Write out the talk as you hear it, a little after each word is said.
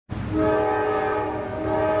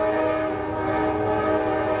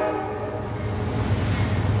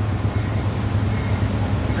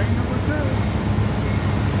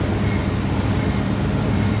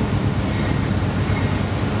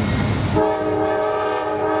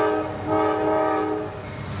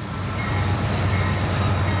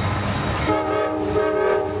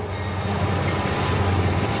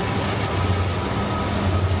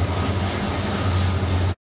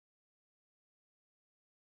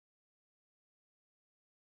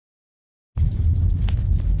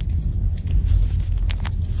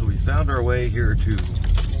found our way here to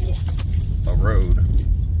a road,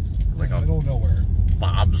 like a middle of nowhere.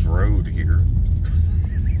 Bob's Road here.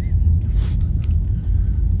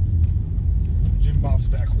 Jim Bob's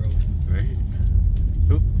back road. Right.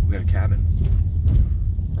 Oop, we got a cabin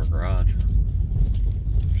or garage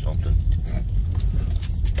or something.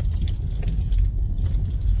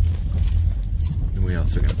 And we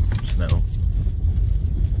also got snow.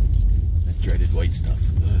 That dreaded white stuff.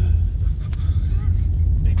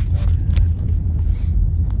 Maybe water.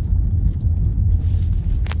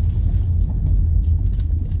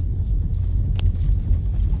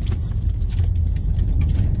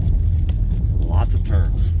 Lots of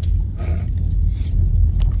turns.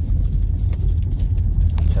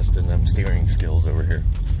 Testing them steering skills over here.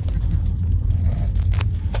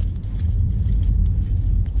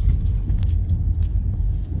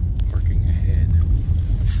 Working ahead.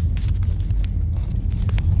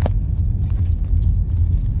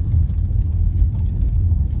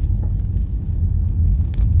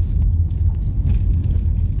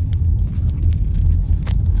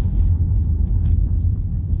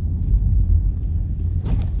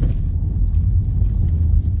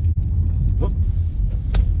 Whoop.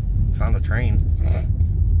 Found the train.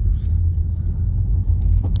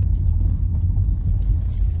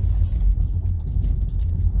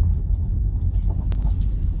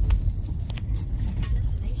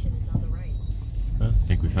 Destination is on the right. I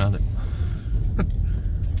think we found it.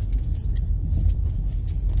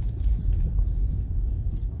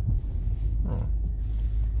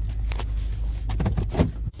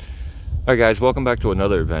 Alright guys, welcome back to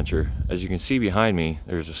another adventure. As you can see behind me,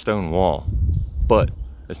 there's a stone wall. But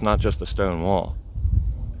it's not just a stone wall.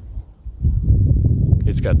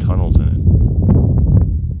 It's got tunnels in it.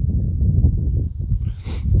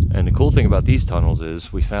 And the cool thing about these tunnels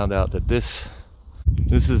is we found out that this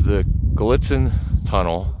is the Gallitzin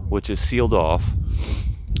Tunnel, which is sealed off.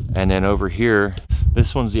 And then over here,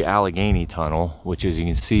 this one's the Gallitzin Tunnel, which as you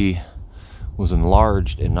can see was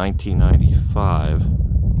enlarged in 1995.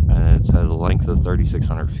 And it has a length of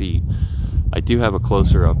 3,600 feet. I do have a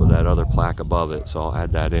closer up of that other plaque above it, so I'll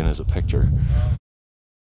add that in as a picture.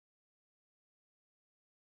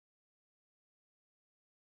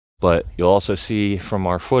 But you'll also see from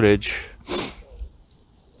our footage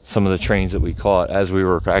some of the trains that we caught. As we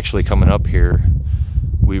were actually coming up here,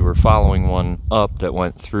 we were following one up that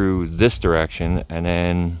went through this direction, and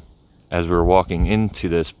then as we were walking into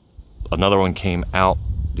this, another one came out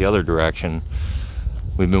the other direction.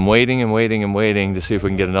 We've been waiting and waiting and waiting to see if we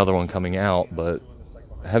can get another one coming out, but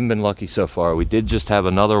I haven't been lucky so far. We did just have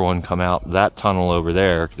another one come out that tunnel over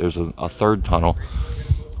there. There's a third tunnel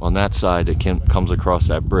on that side that comes across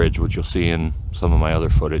that bridge, which you'll see in some of my other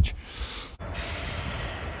footage.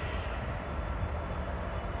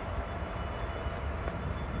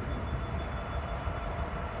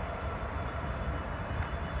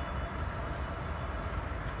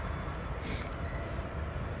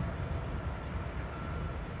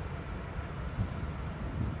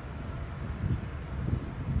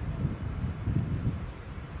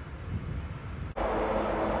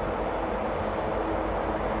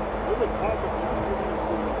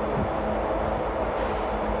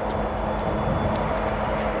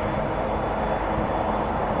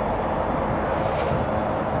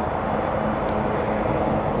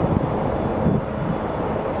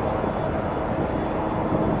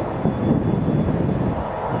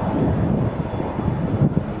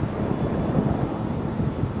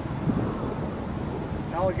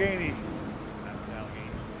 Allegheny.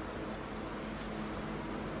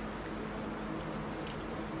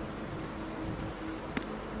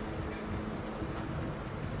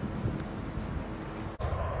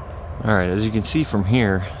 Alright, as you can see from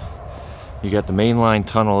here, you got the mainline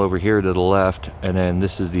tunnel over here to the left, and then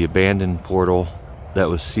this is the abandoned portal that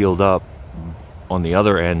was sealed up on the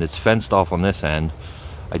other end. It's fenced off on this end.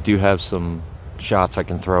 I do have some shots I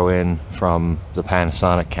can throw in from the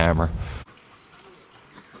Panasonic camera.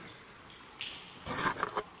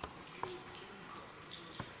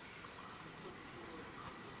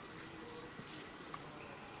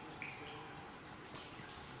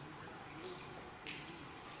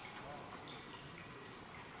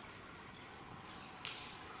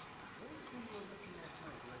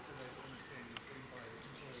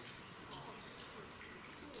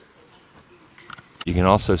 You can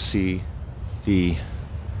also see the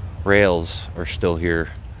rails are still here.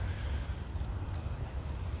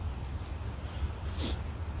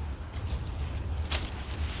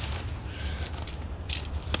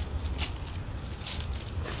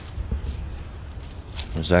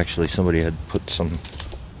 There's actually somebody had put some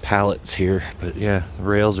pallets here, but yeah, the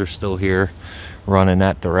rails are still here running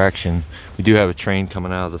that direction. We do have a train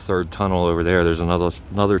coming out of the third tunnel over there. There's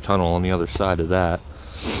another tunnel on the other side of that,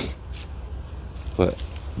 but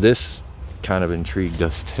this kind of intrigued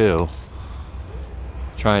us too,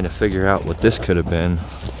 trying to figure out what this could have been.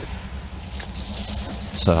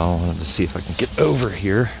 So I wanted to see if I can get over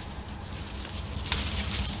here.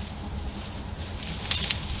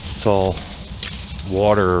 It's all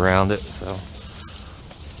water around it, so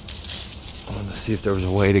I wanted to see if there was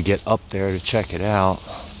a way to get up there to check it out,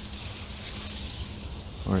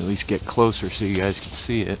 or at least get closer so you guys can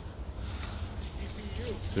see it.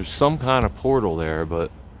 There's some kind of portal there,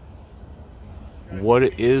 but what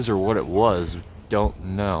it is or what it was, don't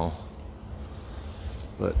know.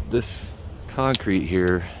 But this concrete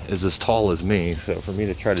here is as tall as me, so for me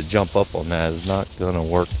to try to jump up on that is not going to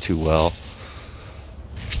work too well.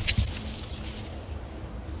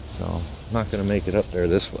 So I'm not going to make it up there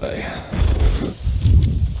this way.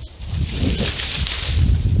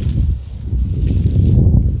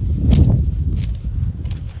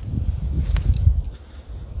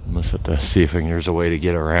 I must have to see if there's a way to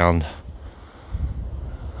get around.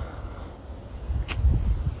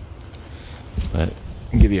 But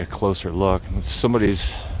I'll give you a closer look.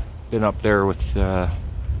 Somebody's been up there with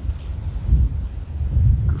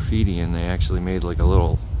graffiti, and they actually made like a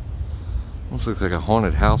little, almost looks like a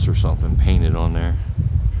haunted house or something painted on there.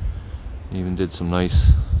 They even did some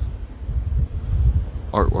nice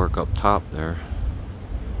artwork up top there.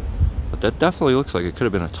 But that definitely looks like it could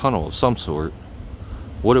have been a tunnel of some sort.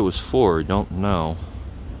 What it was for, don't know.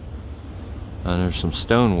 And there's some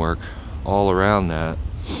stonework all around that.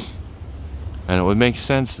 And it would make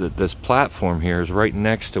sense that this platform here is right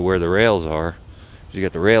next to where the rails are. You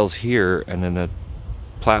got the rails here and then the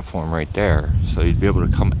platform right there. So you'd be able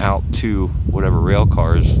to come out to whatever rail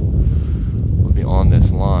cars would be on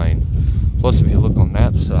this line. Plus, if you look on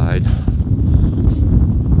that side,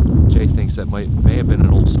 Jay thinks that may have been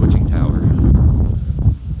an old switching tower.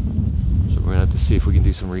 So we're gonna have to see if we can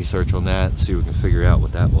do some research on that, see if we can figure out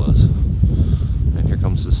what that was. And here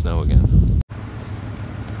comes the snow again.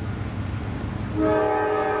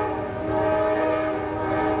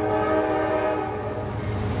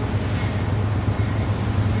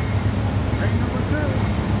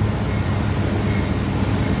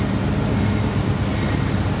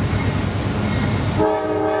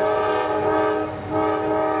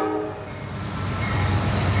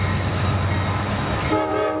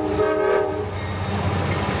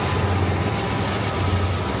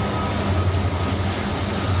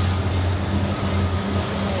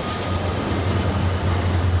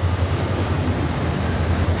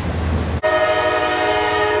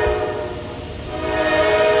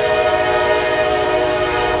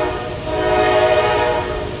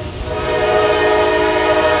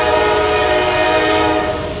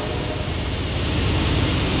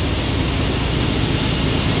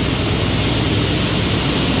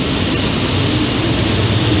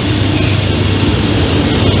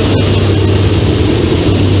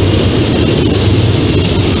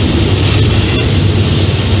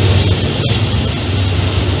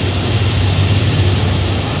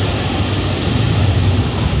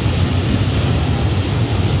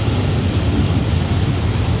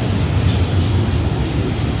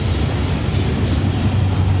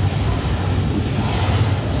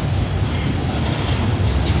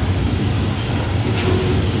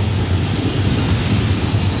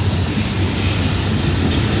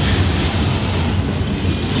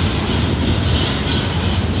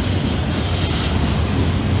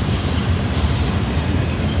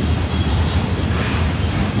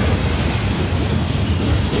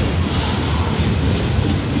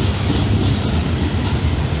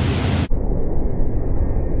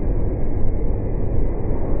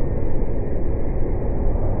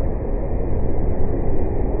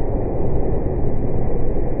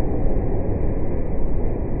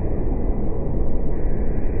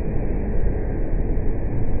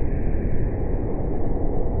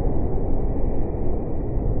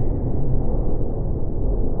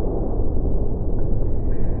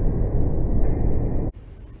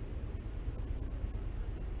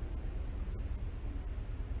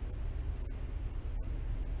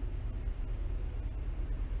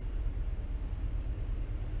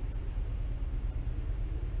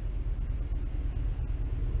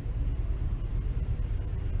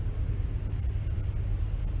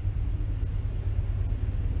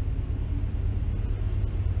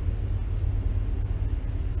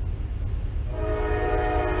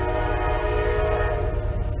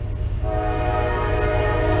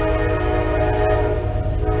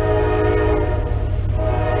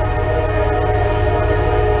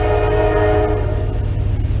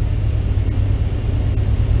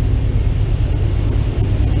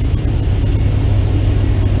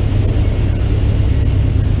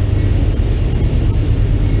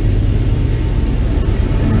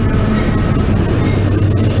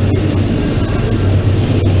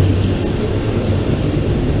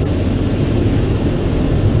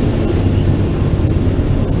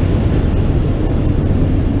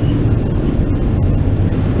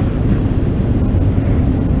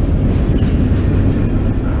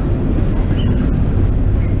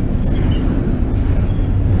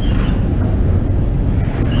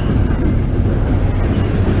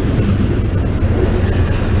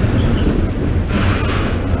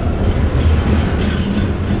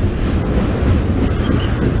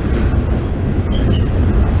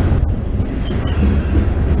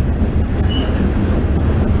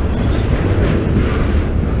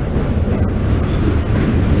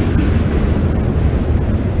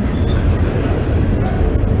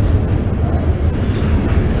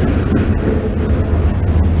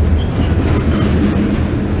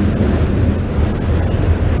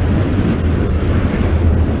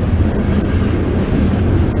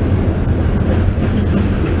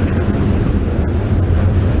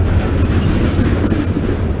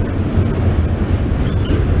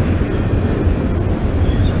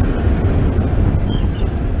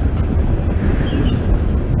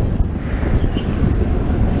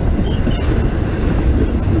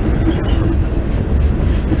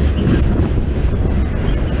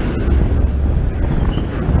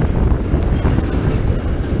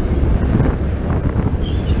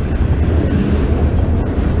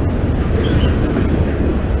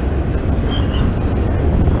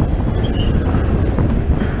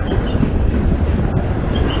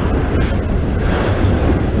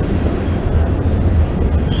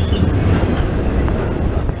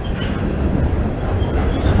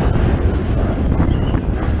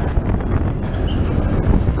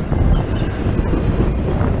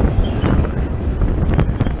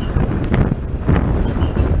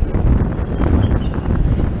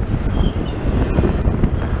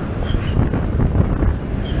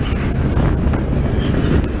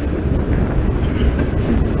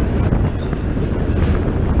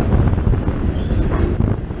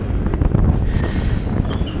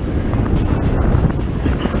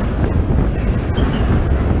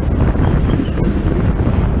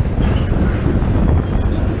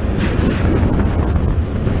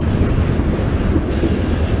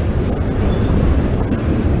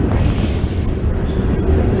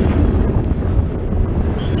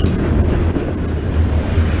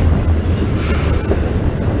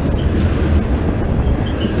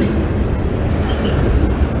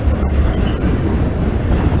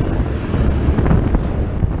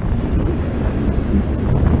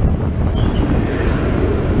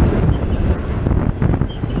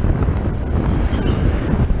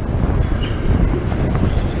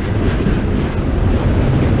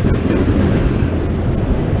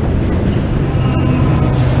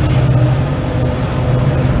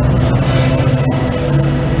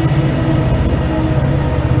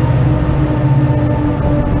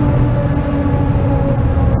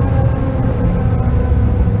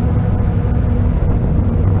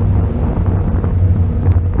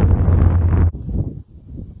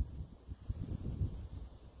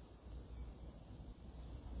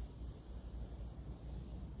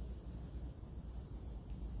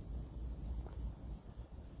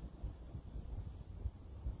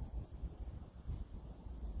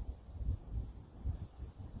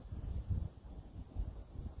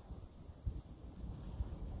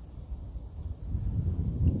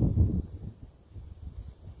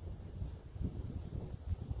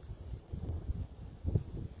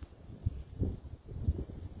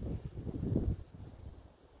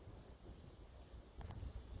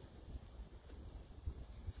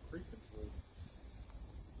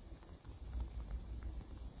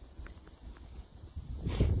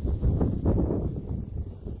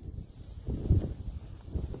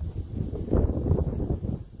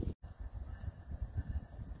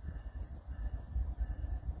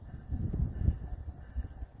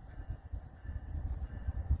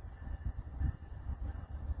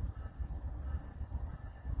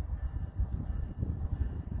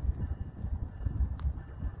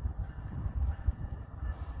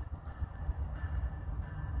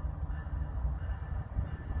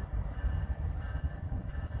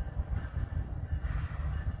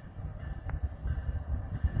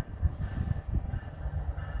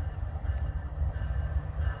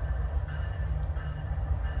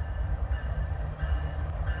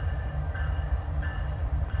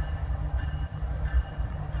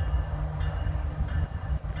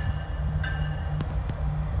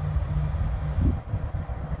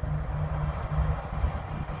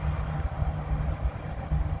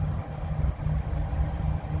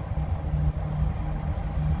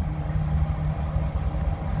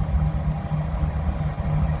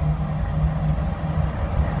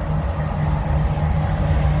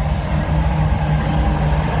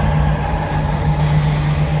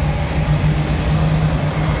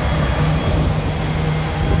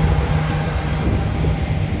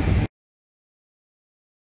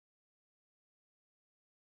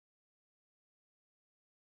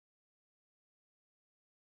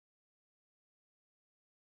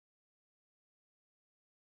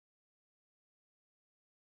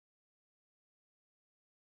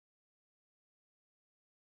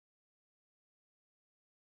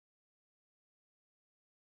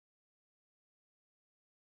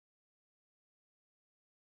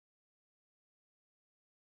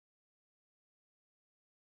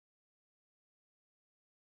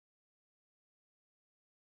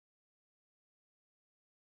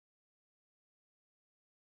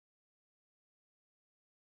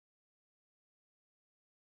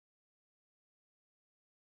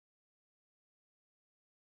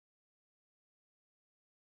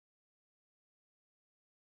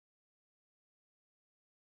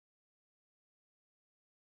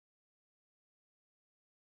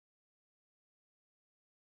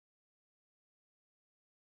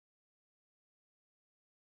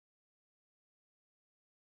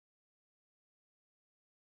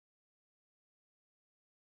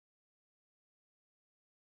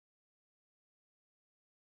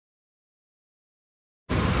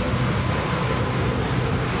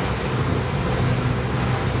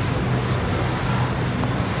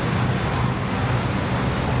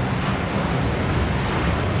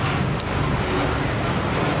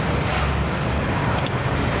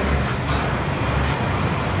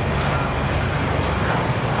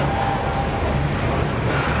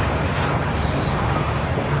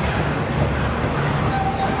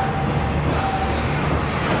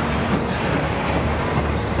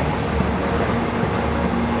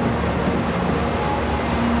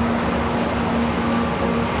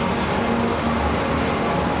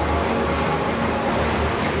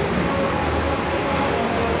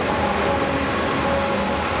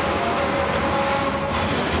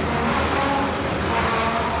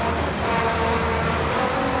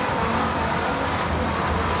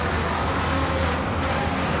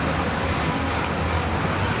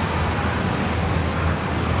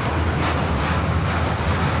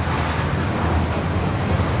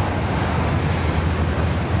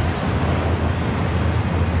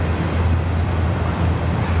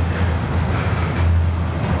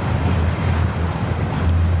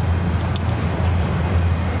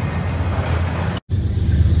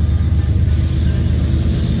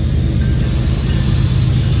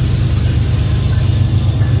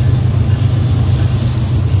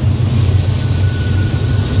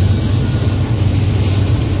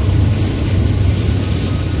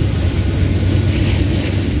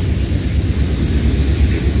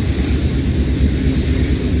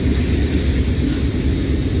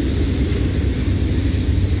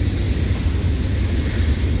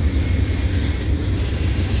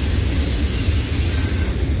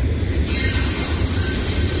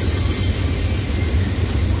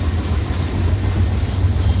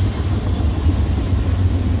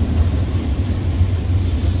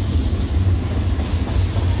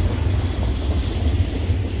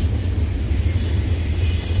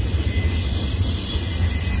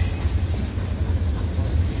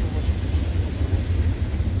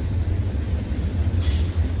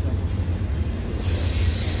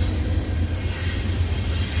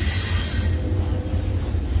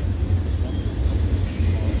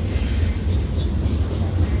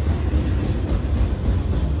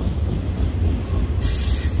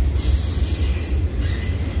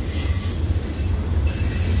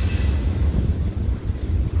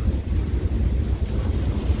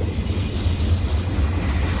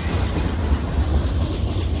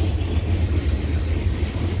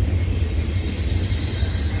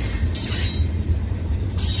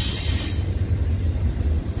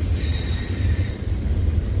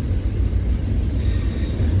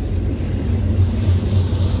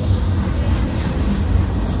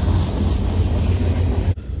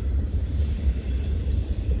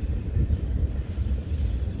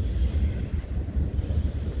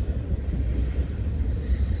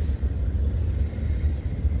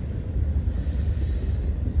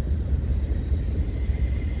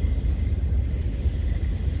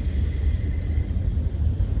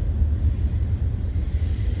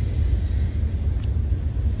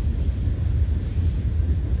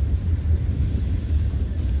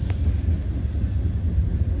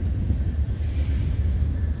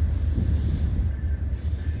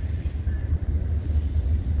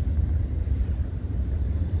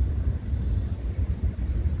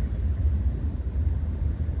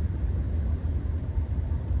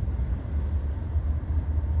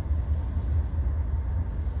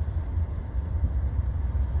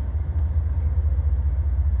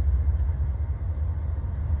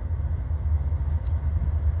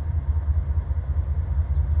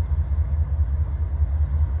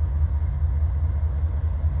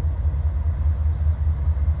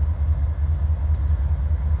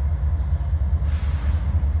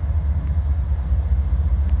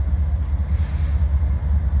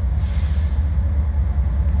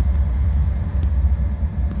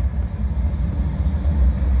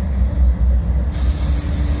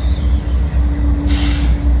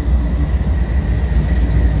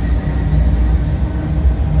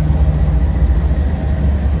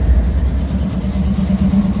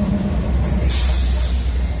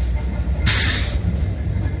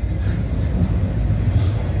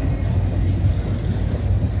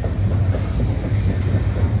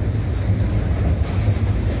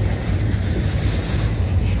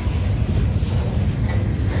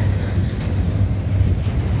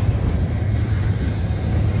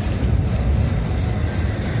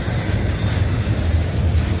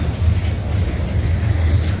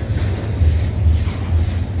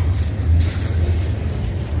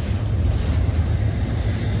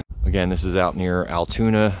 Again, this is out near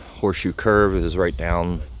Altoona. Horseshoe Curve is right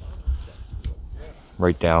down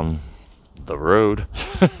the road.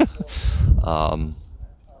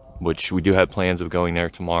 Which we do have plans of going there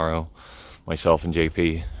tomorrow, myself and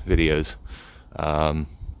JPVideos.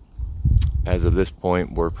 As of this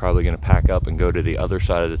point, we're probably going to pack up and go to the other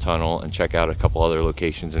side of the tunnel and check out a couple other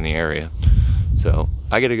locations in the area. So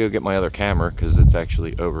I got to go get my other camera because it's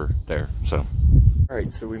actually over there. So, all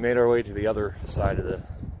right, so we made our way to the other side of the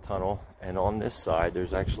tunnel, and on this side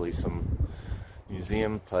there's actually some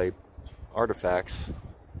museum type artifacts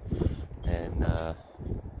and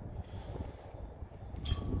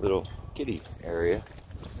little kiddie area,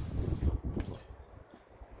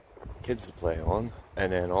 kids to play on,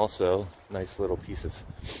 and then also nice little piece of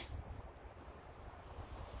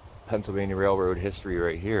Pennsylvania Railroad history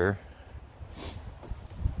right here.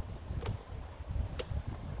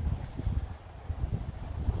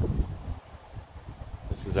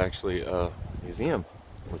 This is actually a museum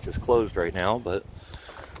which is closed right now, but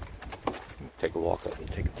take a walk up and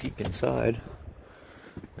take a peek inside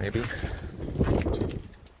maybe.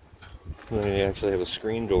 They actually have a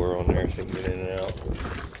screen door on there so you can get in and out.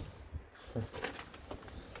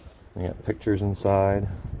 We got pictures inside.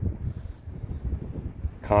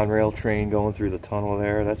 Conrail train going through the tunnel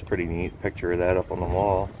there. That's pretty neat. Picture of that up on the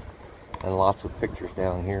wall. And lots of pictures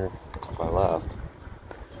down here to my left.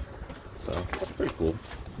 So that's pretty cool.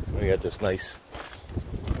 We got this nice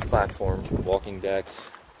platform, walking deck,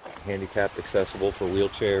 handicapped accessible for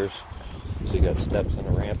wheelchairs. So you got steps and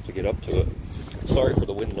a ramp to get up to it. Sorry for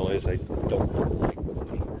the wind noise, I don't have the mic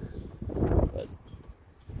with me. But,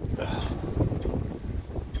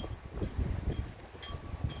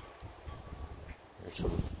 there's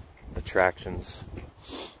some attractions.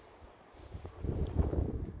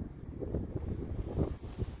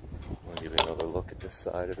 I'll give you another look at this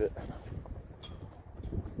side of it.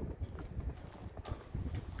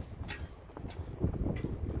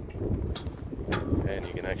 And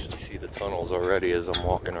you can actually see the tunnels already as I'm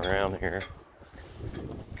walking around here.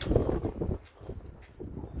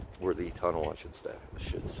 Or the tunnel, I should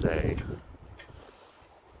say.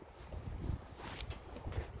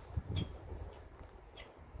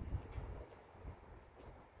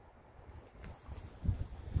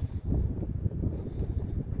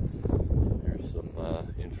 There's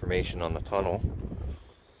some information on the tunnel.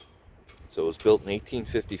 So it was built in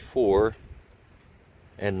 1854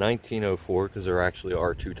 and 1904, because there actually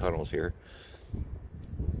are two tunnels here.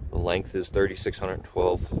 The length is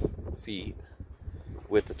 3,612 feet.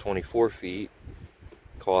 Width of 24 feet,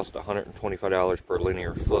 cost $125 per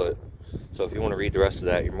linear foot. So if you want to read the rest of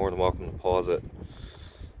that, you're more than welcome to pause it.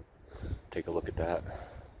 Take a look at that.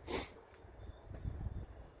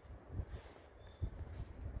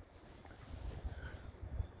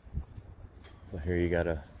 So here you got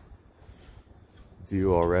a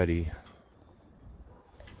view already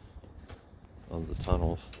of the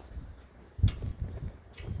tunnels.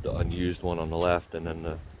 The unused one on the left, and then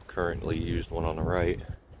the currently used one on the right.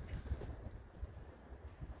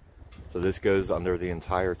 So this goes under the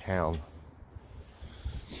entire town.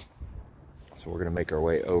 So we're gonna make our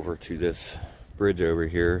way over to this bridge over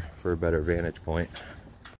here for a better vantage point.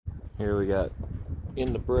 Here we got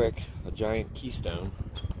in the brick a giant keystone.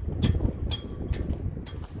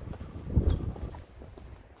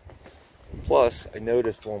 Plus, I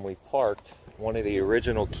noticed when we parked, one of the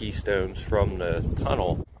original keystones from the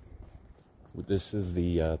tunnel. This is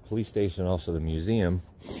the police station, also the museum.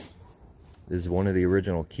 This is one of the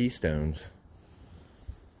original keystones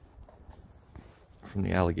from the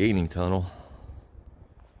Gallitzen Tunnel.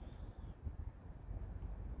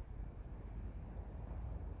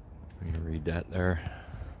 I'm gonna read that there.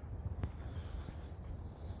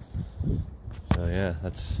 So yeah,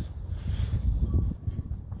 that's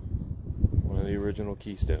one of the original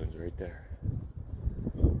keystones right there.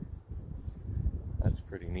 That's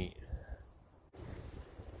pretty neat.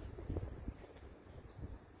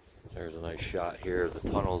 There's a nice shot here of the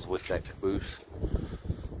tunnels with that caboose,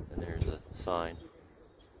 and there's a sign.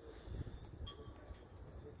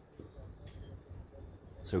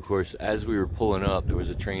 So of course, as we were pulling up, there was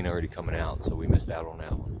a train already coming out, so we missed out on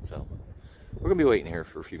that one. So we're gonna be waiting here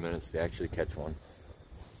for a few minutes to actually catch one.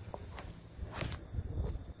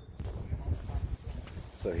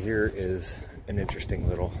 So here is an interesting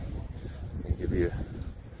little, I'll give you,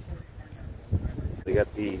 they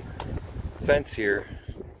got the fence here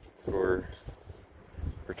for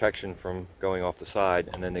protection from going off the side,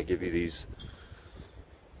 and then they give you these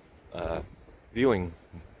viewing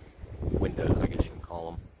windows, I guess you can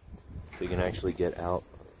call them, so you can actually get out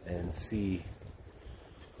and see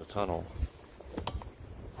the tunnel.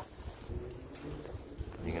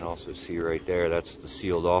 You can also see right there, that's the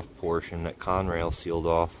sealed off portion that Conrail sealed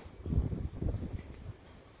off.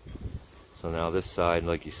 So now this side,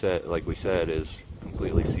 like we said, is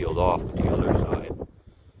completely sealed off, but the other side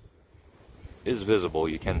is visible.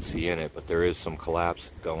 You can see in it, but there is some collapse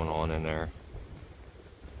going on in there.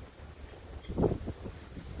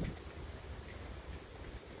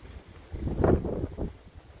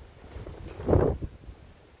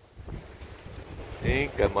 I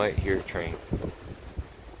think I might hear a train.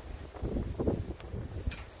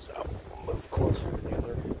 So we'll move closer to the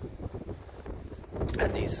other.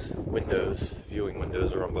 And these windows, viewing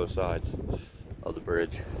windows, are on both sides of the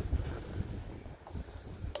bridge.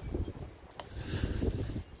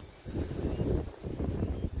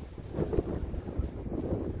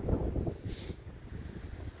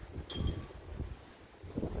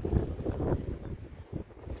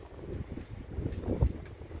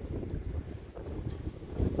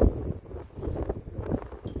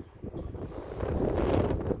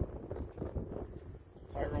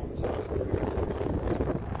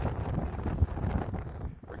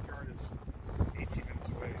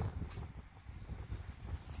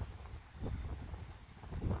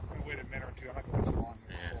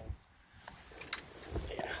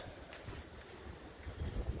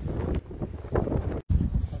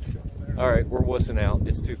 All right, we're wussing out.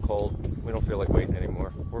 It's too cold. We don't feel like waiting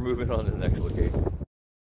anymore. We're moving on to the next location.